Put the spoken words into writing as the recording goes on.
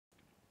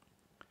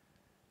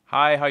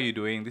Hi, how you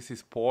doing? This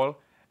is Paul,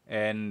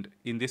 and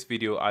in this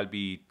video I'll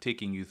be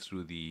taking you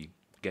through the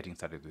getting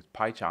started with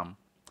PyCharm.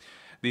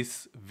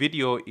 This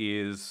video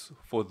is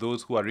for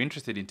those who are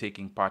interested in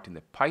taking part in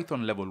the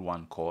Python Level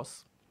 1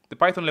 course. The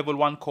Python Level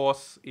 1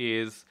 course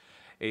is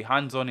a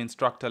hands-on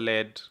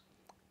instructor-led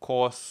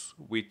course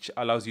which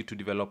allows you to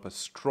develop a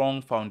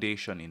strong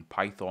foundation in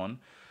Python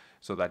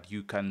so that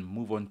you can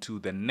move on to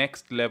the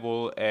next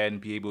level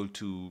and be able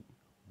to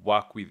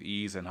work with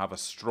ease and have a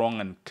strong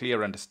and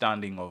clear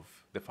understanding of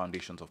the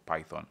foundations of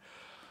Python.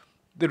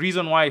 The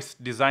reason why I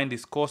designed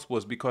this course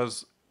was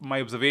because my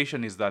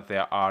observation is that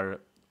there are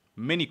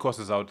many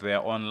courses out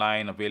there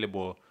online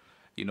available,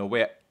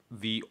 where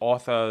the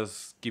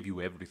authors give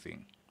you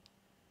everything.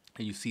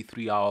 You see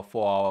 3-hour,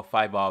 4-hour,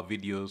 5-hour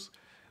videos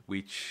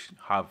which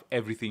have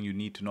everything you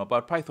need to know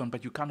about Python,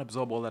 but you can't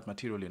absorb all that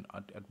material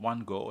at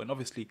one go. And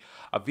obviously,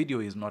 a video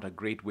is not a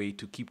great way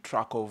to keep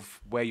track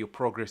of where your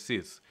progress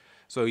is.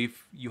 So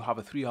if you have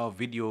a 3-hour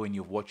video and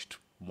you've watched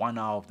 1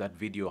 hour of that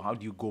video, how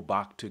do you go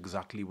back to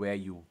exactly where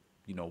you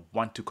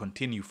want to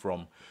continue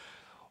from?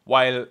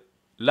 While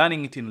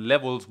learning it in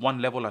levels,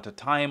 one level at a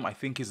time, I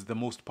think is the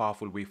most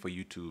powerful way for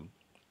you to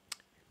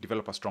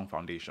develop a strong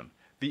foundation.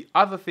 The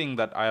other thing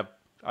that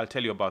I'll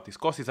tell you about this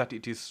course is that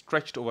it is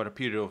stretched over a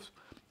period of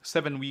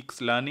 7 weeks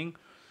learning.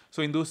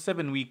 So in those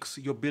 7 weeks,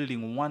 you're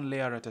building one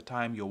layer at a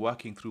time, you're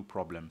working through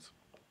problems.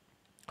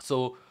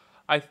 So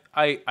I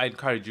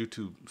encourage you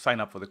to sign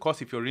up for the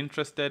course if you're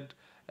interested.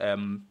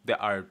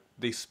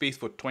 There's space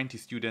for 20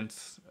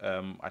 students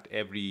at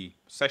every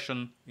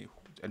session,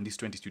 and these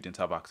 20 students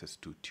have access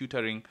to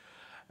tutoring.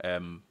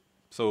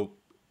 So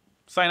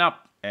sign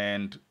up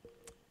and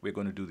we're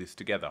going to do this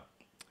together.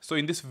 So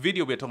in this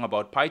video, we're talking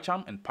about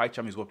PyCharm, and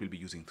PyCharm is what we'll be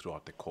using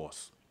throughout the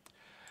course.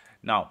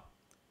 Now,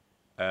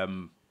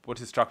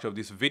 what's the structure of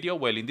this video?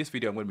 Well, in this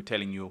video, I'm going to be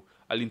telling you,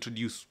 I'll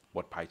introduce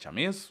what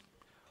PyCharm is,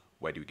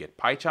 where do you get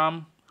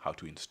PyCharm, how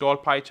to install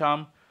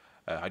PyCharm,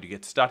 how do you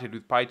get started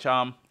with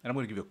PyCharm, and I'm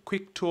going to give you a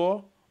quick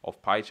tour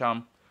of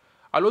PyCharm.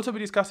 I'll also be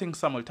discussing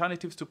some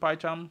alternatives to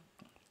PyCharm,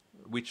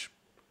 which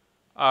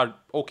are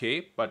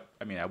okay, but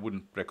I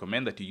wouldn't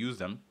recommend that you use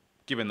them,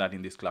 given that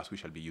in this class we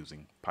shall be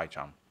using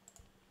PyCharm.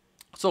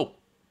 So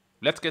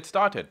let's get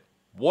started.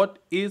 What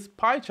is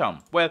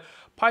PyCharm? Well,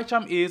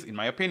 PyCharm is, in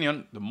my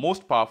opinion, the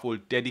most powerful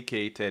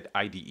dedicated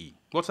IDE.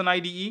 What's an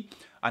IDE?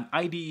 An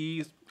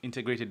IDE,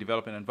 Integrated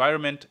Development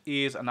Environment,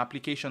 is an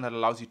application that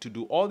allows you to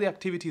do all the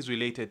activities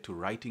related to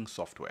writing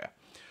software,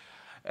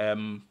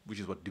 which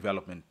is what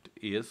development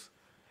is.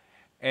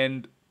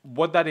 And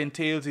what that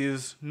entails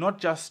is not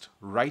just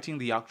writing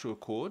the actual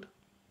code,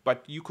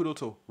 but you could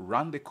also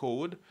run the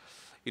code.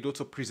 It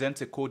also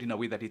presents the code in a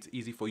way that it's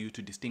easy for you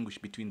to distinguish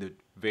between the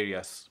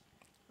various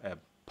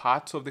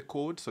parts of the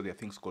code. So there are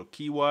things called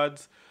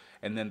keywords,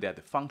 and then there are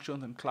the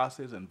functions and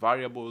classes and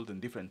variables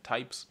and different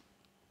types.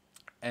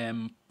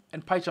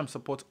 And PyCharm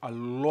supports a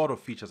lot of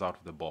features out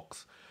of the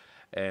box.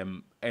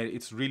 And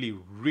it's really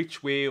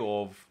rich way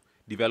of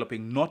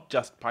developing not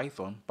just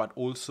Python, but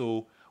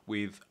also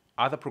with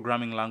other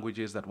programming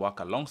languages that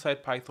work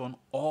alongside Python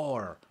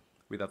or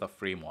with other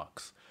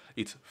frameworks.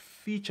 It's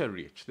feature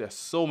rich. There's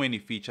so many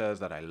features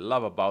that I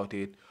love about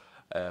it.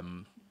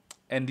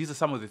 And these are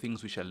some of the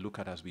things we shall look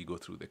at as we go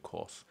through the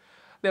course.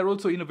 There are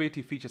also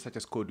innovative features such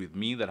as Code with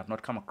Me that I've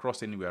not come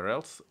across anywhere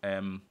else.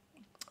 And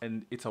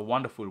it's a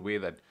wonderful way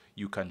that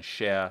you can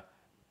share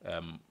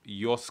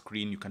your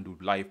screen. You can do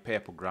live pair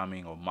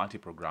programming or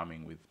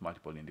multi-programming with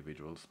multiple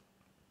individuals.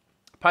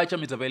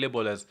 PyCharm is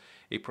available as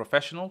a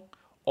professional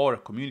or a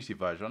community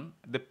version.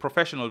 The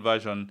professional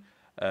version,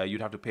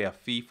 you'd have to pay a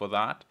fee for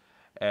that.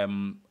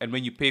 And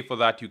when you pay for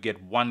that, you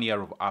get 1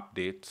 year of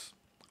updates.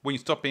 When you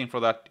stop paying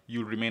for that,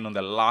 you'll remain on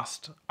the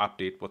last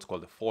update, what's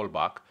called the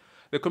fallback.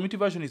 The community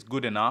version is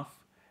good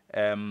enough.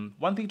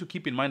 One thing to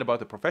keep in mind about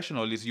the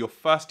professional is your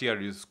first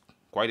year is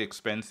quite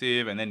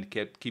expensive, and then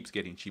it keeps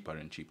getting cheaper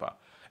and cheaper.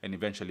 And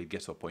eventually it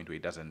gets to a point where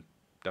it doesn't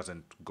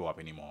go up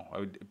anymore.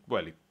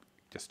 Well, it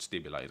just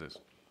stabilizes.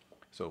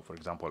 So for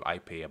example, I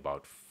pay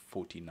about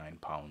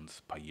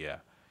 £49 per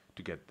year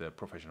to get the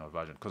professional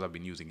version because I've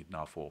been using it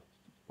now for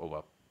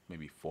over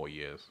maybe 4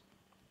 years.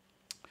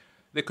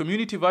 The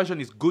community version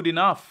is good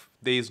enough.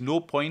 There is no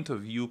point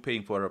of you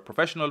paying for a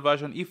professional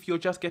version if you're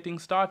just getting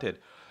started.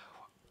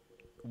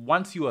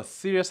 Once you are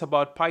serious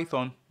about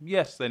Python,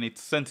 yes, then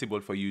it's sensible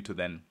for you to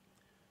then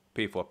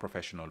pay for a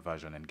professional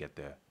version and get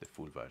the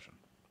full version.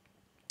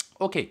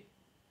 Okay,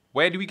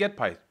 where do we get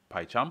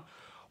PyCharm?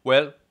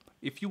 Well,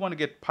 if you want to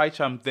get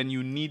PyCharm, then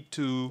you need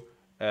to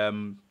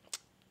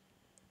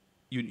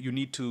you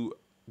need to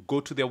go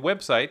to their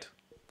website,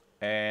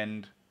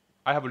 and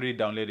I have already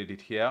downloaded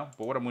it here.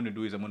 But what I'm going to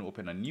do is I'm going to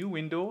open a new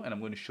window and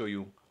I'm going to show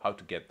you how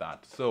to get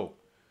that. So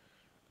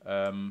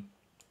to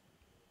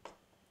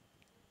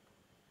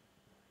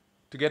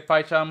get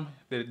PyCharm,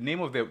 the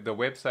name of the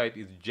website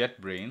is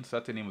JetBrains.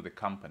 That's the name of the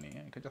company.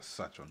 You can just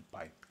search on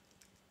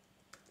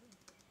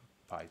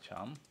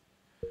PyCharm,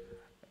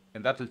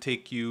 and that will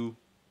take you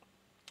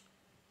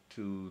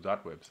to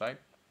that website.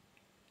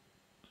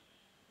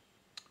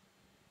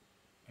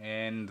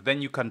 and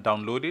then you can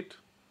download it.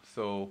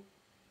 So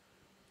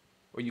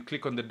when you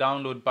click on the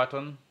download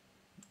button,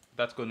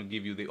 that's going to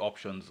give you the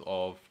options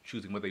of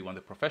choosing whether you want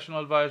the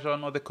professional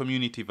version or the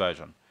community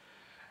version.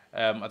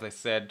 As I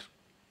said,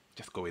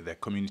 just go with the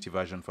community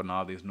version for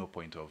now. There's no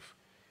point of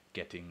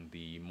getting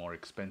the more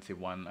expensive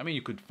one. I mean,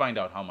 you could find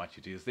out how much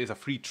it is. There's a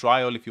free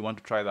trial if you want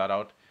to try that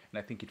out, and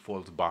I think it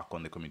falls back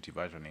on the community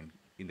version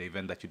in the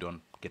event that you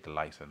don't get a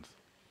license.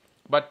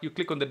 But you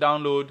click on the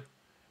download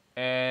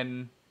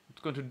and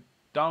it's going to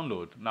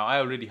download. Now I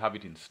already have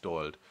it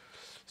installed,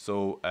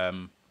 so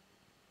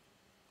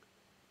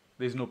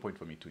there's no point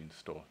for me to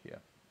install here.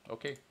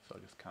 Okay, so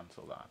I'll just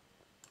cancel that.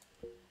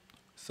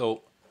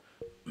 So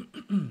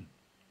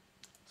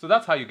so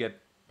that's how you get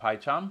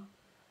PyCharm.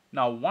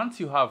 Now once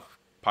you have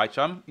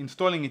PyCharm,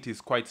 installing it is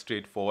quite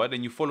straightforward,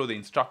 and you follow the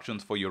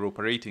instructions for your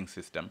operating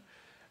system.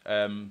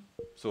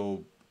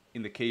 So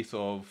in the case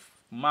of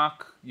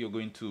Mac, you're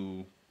going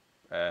to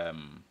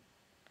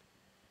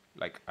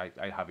like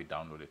I have it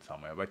downloaded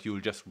somewhere, but you'll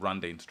just run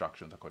the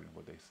instructions according to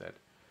what they said.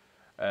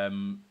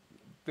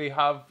 They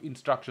have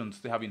instructions,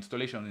 they have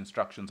installation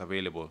instructions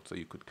available, so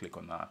you could click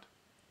on that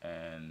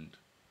and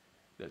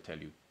they'll tell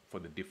you for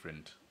the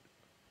different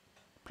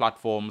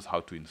platforms how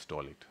to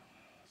install it.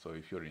 So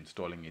if you're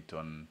installing it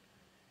on,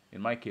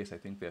 in my case, I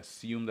think they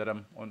assume that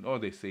I'm on, or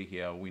they say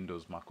here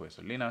Windows, macOS,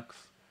 or Linux,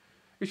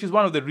 which is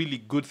one of the really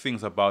good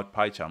things about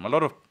PyCharm. A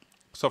lot of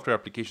software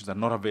applications are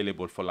not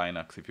available for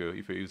Linux if you're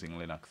using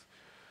Linux.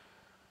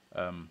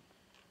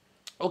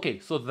 Okay,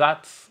 so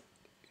that's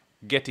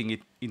getting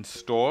it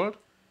installed.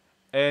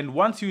 And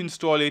once you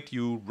install it,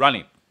 you run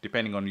it,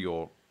 depending on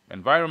your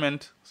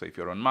environment. So if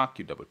you're on Mac,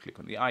 you double click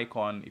on the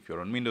icon. If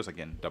you're on Windows,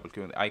 again, double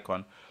click on the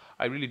icon.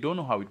 I really don't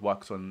know how it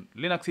works on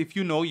Linux. If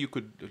you know, you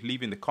could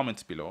leave in the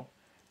comments below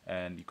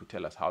and you could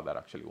tell us how that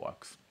actually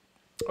works.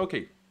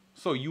 Okay,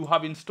 so you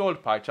have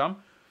installed PyCharm.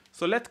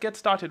 So let's get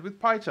started with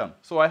PyCharm.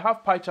 So I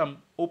have PyCharm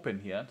open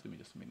here. Let me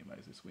just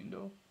minimize this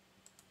window.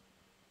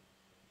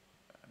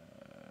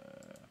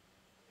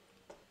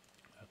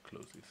 I'll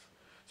close this.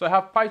 So I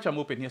have PyCharm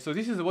open here. So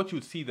this is what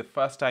you'll see the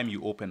first time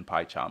you open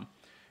PyCharm.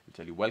 It'll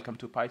tell you, welcome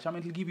to PyCharm.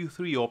 It'll give you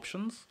 3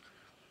 options.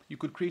 You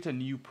could create a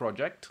new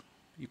project.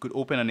 You could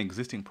open an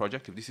existing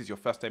project. If this is your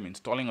first time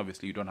installing,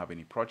 obviously you don't have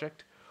any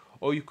project.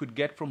 Or you could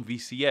get from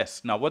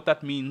VCS. Now what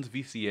that means,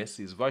 VCS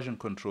is version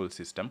control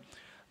system.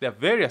 There are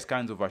various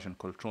kinds of version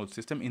control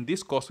system. In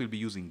this course, we'll be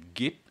using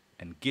Git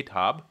and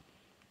GitHub.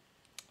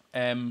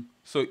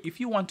 So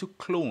if you want to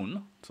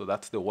clone, so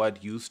that's the word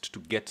used to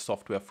get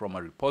software from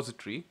a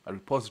repository. A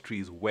repository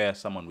is where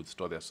someone would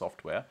store their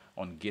software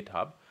on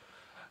GitHub.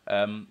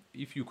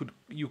 If you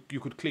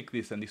could click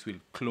this and this will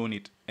clone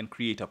it and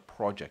create a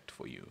project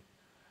for you.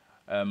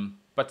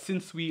 But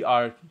since we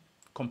are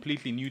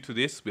completely new to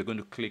this, we're going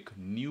to click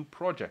New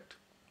Project.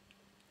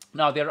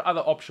 Now there are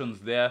other options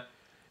there.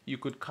 You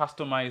could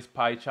customize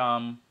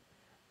PyCharm,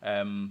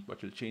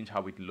 which will change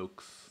how it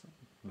looks,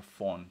 the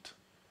font.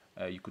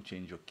 You could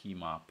change your key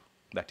map,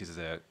 that is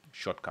the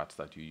shortcuts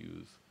that you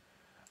use,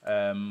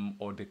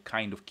 or the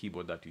kind of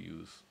keyboard that you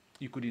use.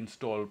 You could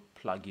install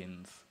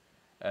plugins.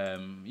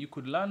 You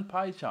could learn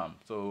PyCharm.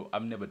 So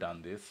I've never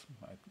done this.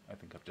 I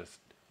think I've just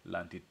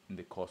learned it in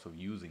the course of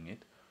using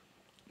it.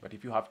 But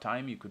if you have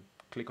time, you could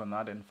click on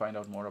that and find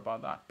out more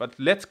about that. But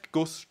let's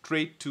go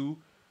straight to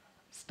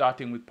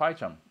starting with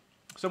PyCharm.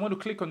 So I'm going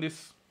to click on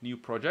this new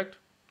project,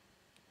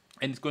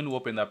 and it's going to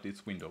open up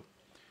this window.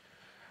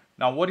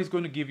 Now what it's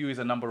going to give you is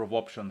a number of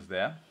options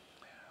there.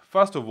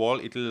 First of all,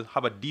 it'll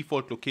have a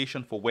default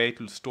location for where it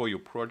will store your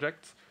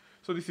projects.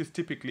 So this is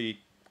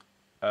typically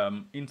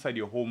inside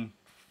your home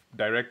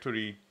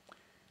directory.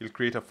 You'll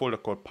create a folder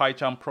called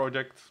PyCharm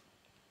projects,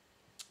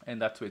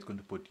 and that's where it's going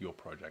to put your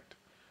project.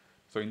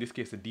 So in this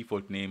case, the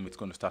default name, it's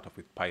going to start off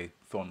with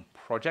Python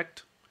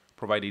project,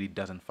 provided it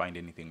doesn't find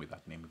anything with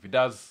that name. If it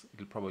does,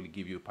 it'll probably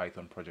give you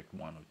Python project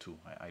 1 or 2.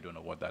 I don't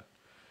know what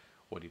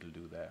it'll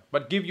do there.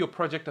 But give your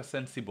project a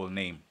sensible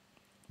name.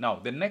 Now,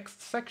 the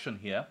next section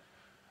here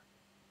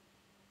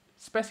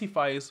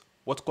specifies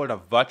what's called a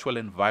virtual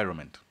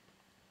environment.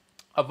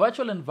 A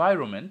virtual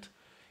environment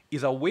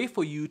is a way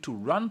for you to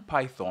run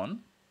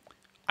Python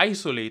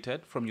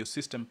isolated from your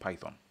system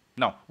Python.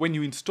 Now, when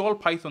you install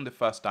Python the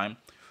first time,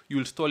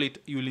 you'll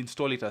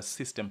install it as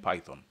system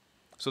Python.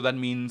 So that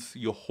means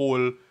your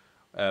whole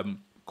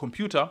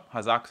computer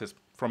has access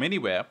from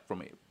anywhere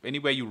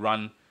you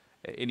run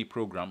any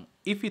program.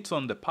 If it's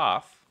on the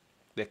path,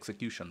 the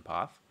execution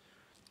path,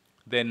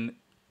 then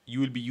you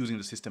will be using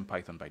the system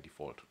Python by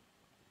default.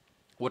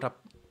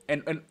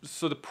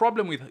 So the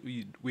problem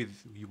with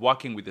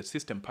working with the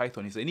system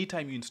Python is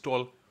anytime you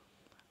install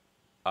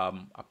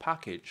a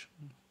package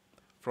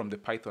from the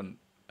Python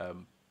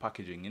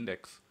packaging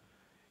index,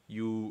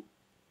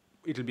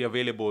 it'll be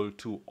available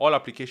to all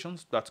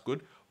applications. That's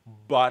good,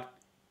 but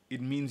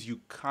it means you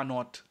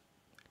cannot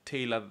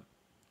tailor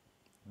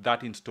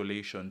that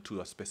installation to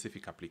a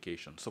specific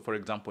application. So for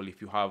example, if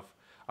you have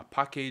a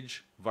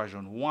package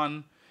version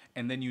 1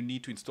 and then you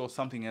need to install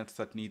something else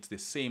that needs the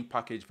same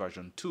package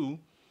version 2,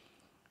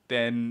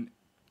 then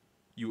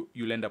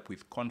you'll end up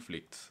with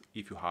conflicts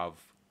if you have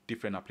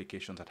different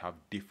applications that have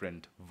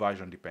different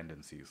version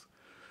dependencies.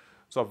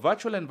 So a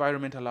virtual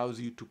environment allows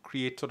you to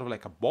create sort of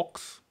like a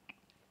box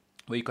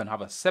where you can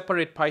have a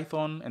separate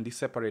Python, and this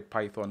separate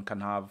Python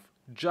can have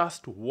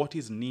just what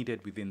is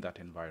needed within that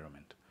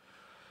environment.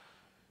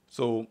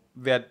 So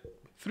there are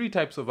three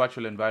types of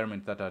virtual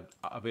environment that are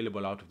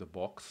available out of the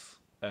box.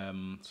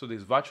 So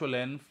there's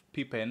virtualenv,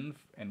 pipenv,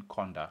 and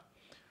conda.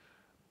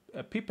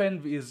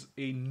 Pipenv is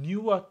a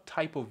newer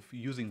type of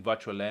using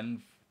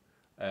virtualenv,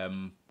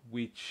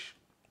 which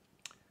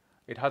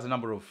it has a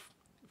number of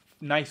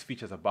nice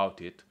features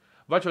about it.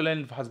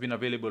 Virtualenv has been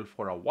available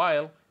for a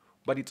while,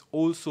 but it's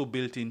also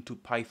built into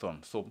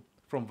Python. So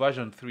from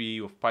version 3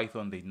 of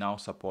Python, they now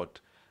support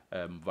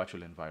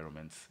virtual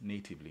environments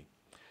natively.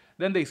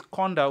 Then there's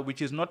Conda,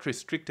 which is not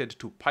restricted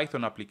to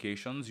Python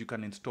applications. You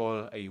can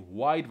install a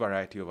wide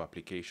variety of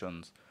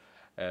applications,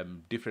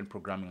 different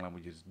programming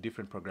languages,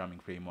 different programming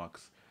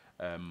frameworks.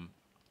 And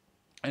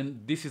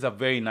this is a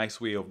very nice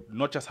way of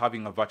not just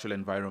having a virtual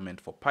environment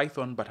for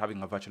Python, but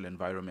having a virtual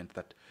environment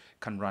that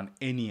can run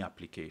any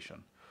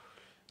application.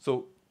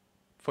 So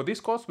for this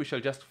course, we shall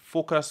just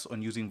focus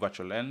on using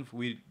virtualenv.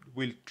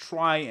 We'll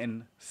try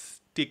and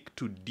stick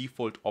to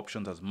default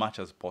options as much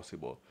as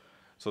possible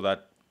so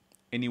that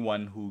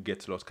anyone who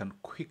gets lost can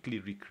quickly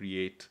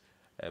recreate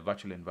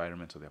virtual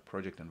environments or their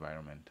project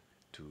environment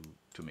to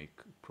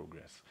make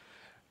progress.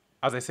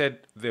 As I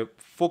said, the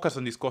focus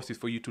on this course is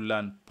for you to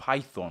learn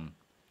Python,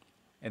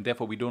 and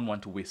therefore we don't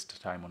want to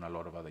waste time on a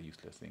lot of other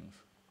useless things.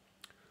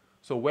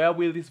 So where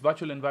will this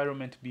virtual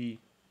environment be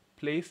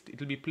placed? It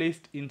will be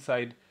placed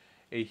inside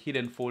a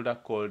hidden folder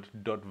called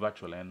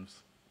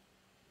 .virtualenvs,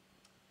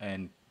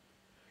 and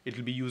it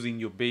will be using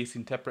your base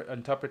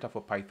interpreter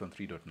for Python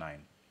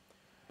 3.9.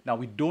 Now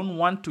we don't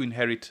want to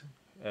inherit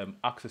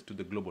access to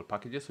the global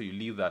packages, so you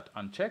leave that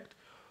unchecked,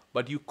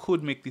 but you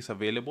could make this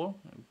available.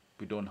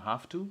 We don't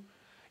have to.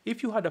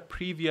 If you had a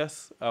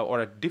previous or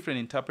a different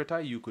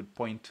interpreter, you could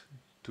point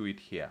to it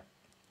here.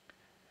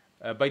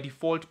 By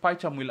default,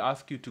 PyCharm will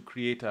ask you to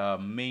create a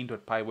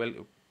main.py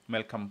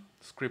welcome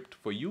script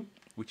for you,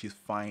 which is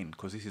fine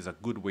because this is a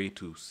good way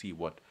to see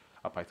what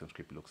a Python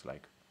script looks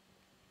like.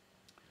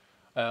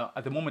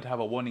 At the moment, I have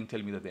a warning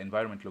telling me that the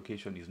environment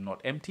location is not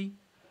empty.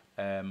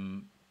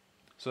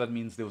 So that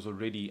means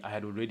I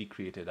had already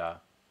created a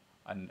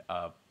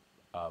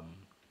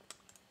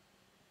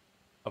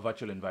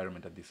virtual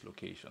environment at this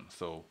location.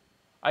 So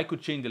I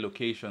could change the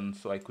location,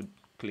 so I could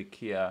click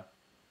here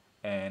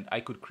and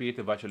I could create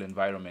a virtual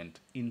environment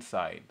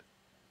inside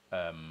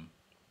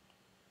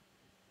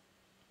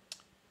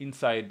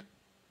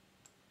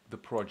the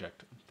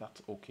project.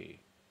 That's okay.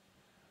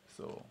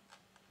 So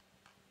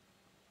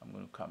I'm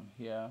going to come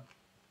here,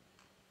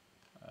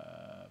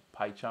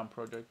 PyCharm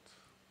project,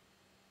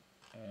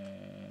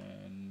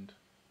 and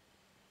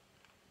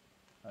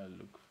I'll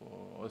look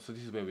for, so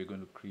this is where we're going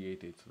to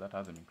create it. So that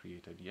hasn't been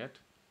created yet.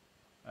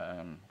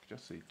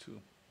 Just say 2.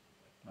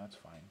 That's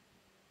fine.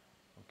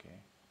 Okay.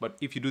 But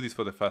if you do this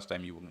for the first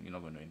time, you're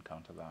not going to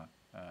encounter that.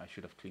 I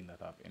should have cleaned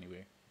that up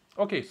anyway.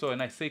 Okay, so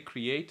when I say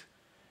create,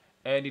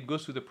 and it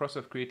goes through the process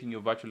of creating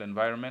your virtual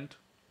environment.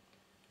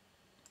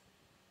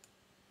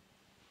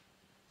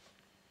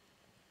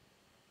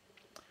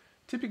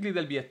 Typically,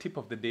 there'll be a tip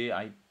of the day.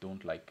 I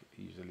don't like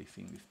usually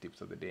seeing these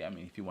tips of the day. I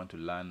mean, if you want to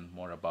learn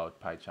more about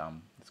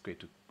PyCharm, it's great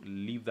to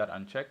leave that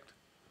unchecked.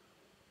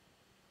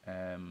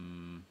 So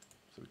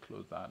we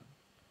close that.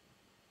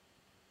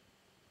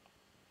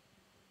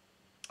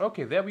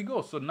 Okay, there we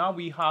go. So now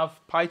we have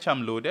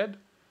PyCharm loaded.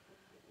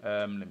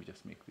 Let me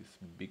just make this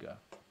bigger.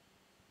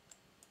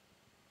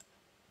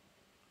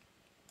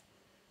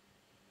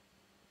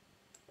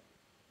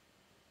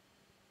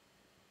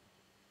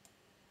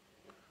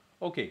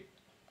 Okay,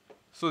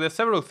 so there's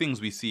several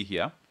things we see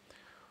here.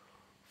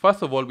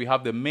 First of all, we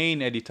have the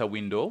main editor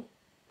window.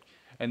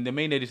 And the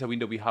main editor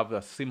window, we have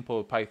a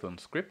simple Python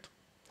script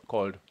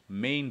called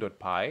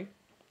main.py.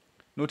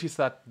 Notice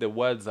that the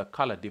words are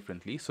colored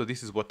differently. So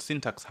this is what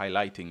syntax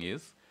highlighting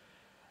is.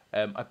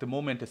 At the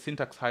moment, the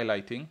syntax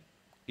highlighting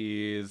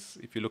is,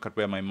 if you look at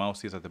where my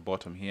mouse is at the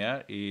bottom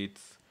here,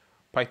 it's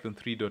Python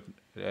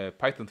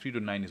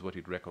 3.9 is what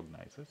it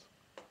recognizes.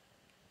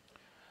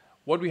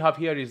 What we have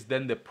here is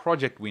then the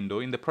project window.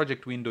 In the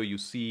project window, you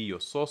see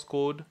your source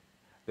code,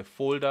 the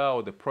folder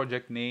or the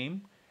project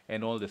name,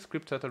 and all the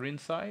scripts that are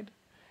inside.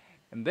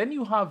 And then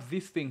you have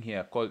this thing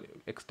here called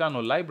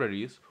external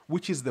libraries,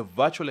 which is the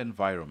virtual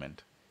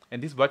environment.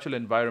 And this virtual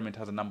environment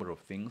has a number of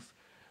things.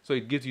 So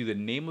it gives you the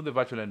name of the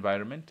virtual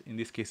environment. In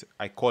this case,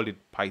 I called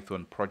it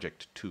Python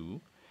Project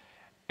 2.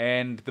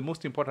 And the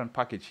most important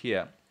package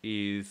here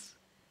is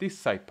this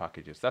site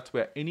packages. That's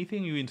where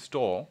anything you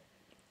install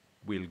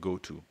will go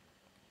to.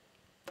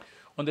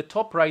 On the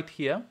top right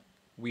here,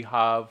 we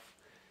have,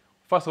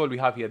 first of all, we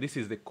have here, this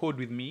is the code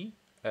with me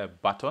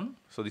button.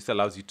 So this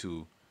allows you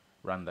to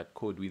run that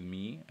code with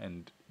me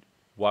and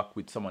work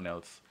with someone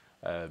else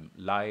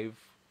live.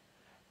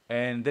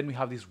 And then we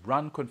have these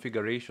run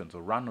configurations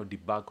or run or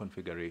debug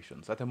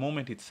configurations. At the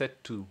moment, it's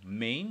set to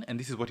main, and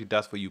this is what it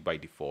does for you by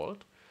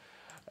default.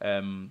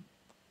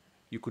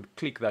 you could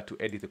click that to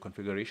edit the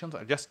configurations.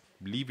 I'll just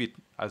leave it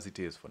as it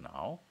is for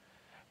now.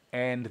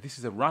 And this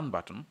is a run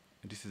button,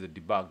 and this is a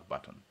debug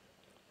button.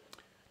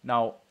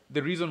 Now,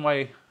 the reason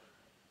why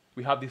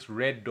we have this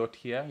red dot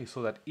here is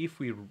so that if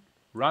we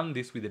run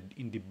this with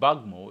in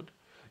debug mode,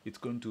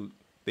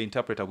 the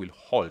interpreter will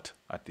halt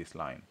at this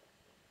line.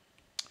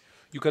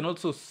 You can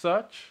also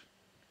search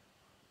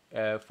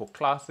for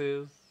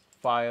classes,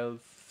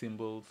 files,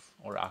 symbols,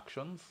 or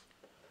actions.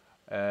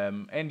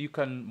 And you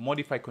can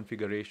modify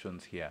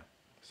configurations here.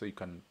 So you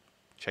can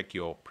check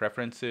your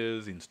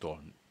preferences, install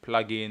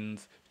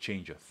plugins,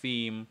 change your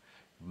theme,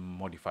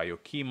 modify your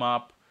key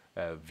map,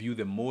 view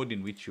the mode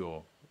in which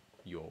you're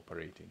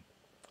operating.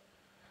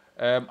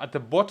 At the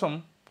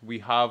bottom, we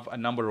have a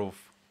number of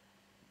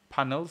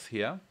panels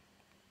here.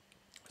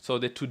 So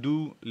the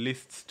to-do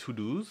lists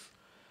to-dos,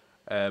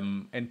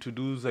 and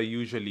to-dos are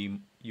usually,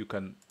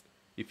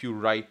 if you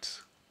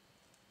write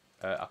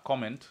a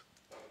comment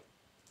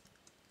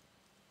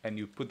and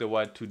you put the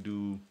word to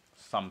do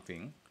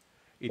something,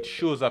 it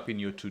shows up in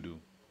your to-do.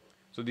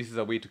 So this is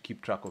a way to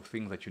keep track of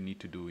things that you need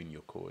to do in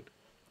your code.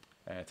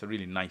 It's a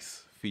really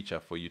nice feature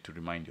for you to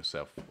remind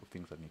yourself of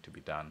things that need to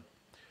be done.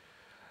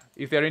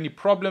 If there are any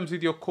problems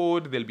with your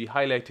code, they'll be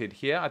highlighted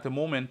here. At the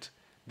moment,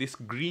 this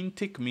green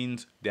tick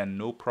means there are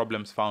no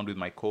problems found with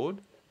my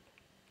code.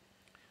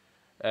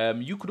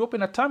 You could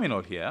open a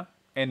terminal here,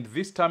 and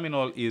this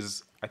terminal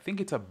is, I think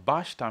it's a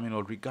bash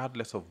terminal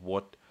regardless of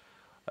what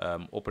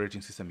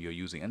operating system you're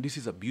using. And this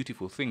is a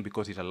beautiful thing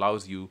because it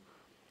allows you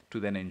to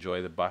then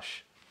enjoy the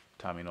bash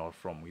terminal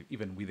from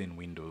even within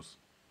Windows,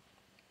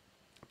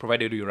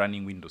 provided you're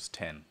running Windows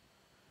 10.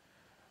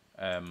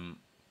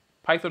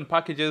 Python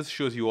packages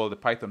shows you all the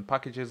Python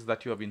packages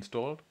that you have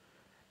installed.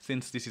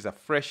 Since this is a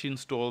fresh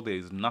install, there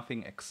is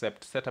nothing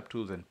except setup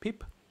tools and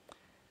pip.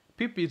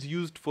 Pip is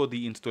used for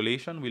the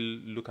installation. We'll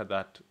look at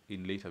that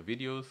in later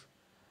videos.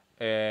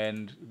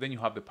 And then you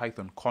have the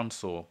Python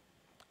console,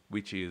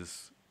 which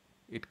is,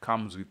 it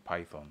comes with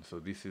Python. So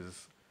this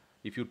is,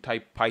 if you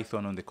type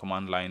Python on the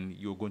command line,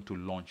 you're going to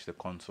launch the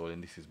console,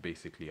 and this is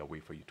basically a way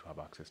for you to have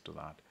access to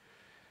that.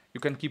 You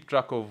can keep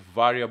track of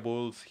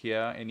variables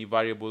here, any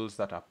variables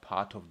that are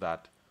part of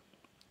that,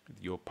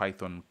 your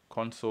Python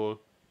console.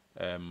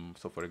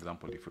 So for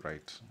example, if you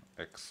write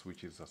X,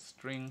 which is a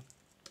string,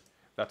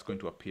 that's going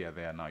to appear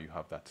there. Now you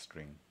have that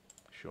string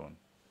shown.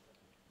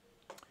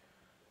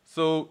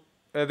 So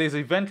there's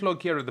an event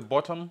log here at the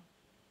bottom,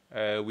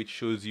 which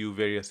shows you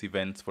various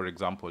events. For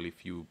example,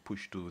 if you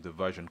push to the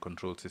version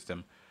control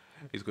system,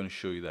 it's going to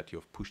show you that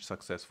you've pushed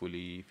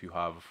successfully. If you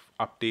have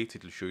updates,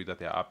 it will show you that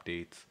there are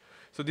updates.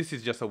 So this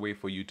is just a way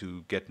for you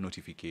to get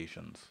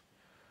notifications.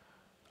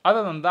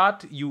 Other than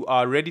that, you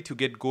are ready to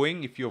get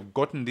going. If you've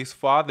gotten this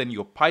far, then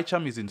your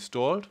PyCharm is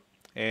installed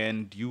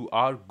and you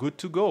are good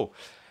to go.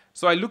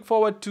 So I look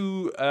forward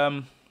to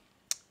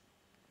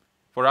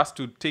for us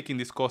to taking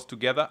this course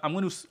together. I'm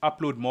going to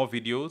upload more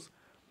videos.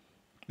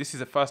 This is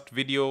the first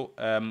video.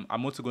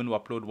 I'm also going to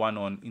upload one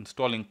on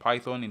installing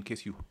Python in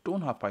case you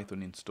don't have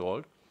Python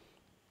installed.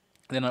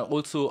 Then I'll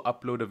also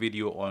upload a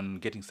video on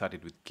getting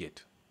started with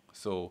Git.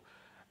 So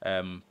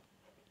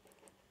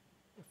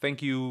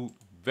thank you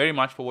very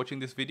much for watching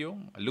this video.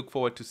 I look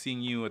forward to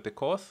seeing you at the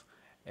course,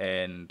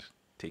 and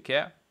take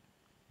care.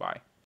 Bye.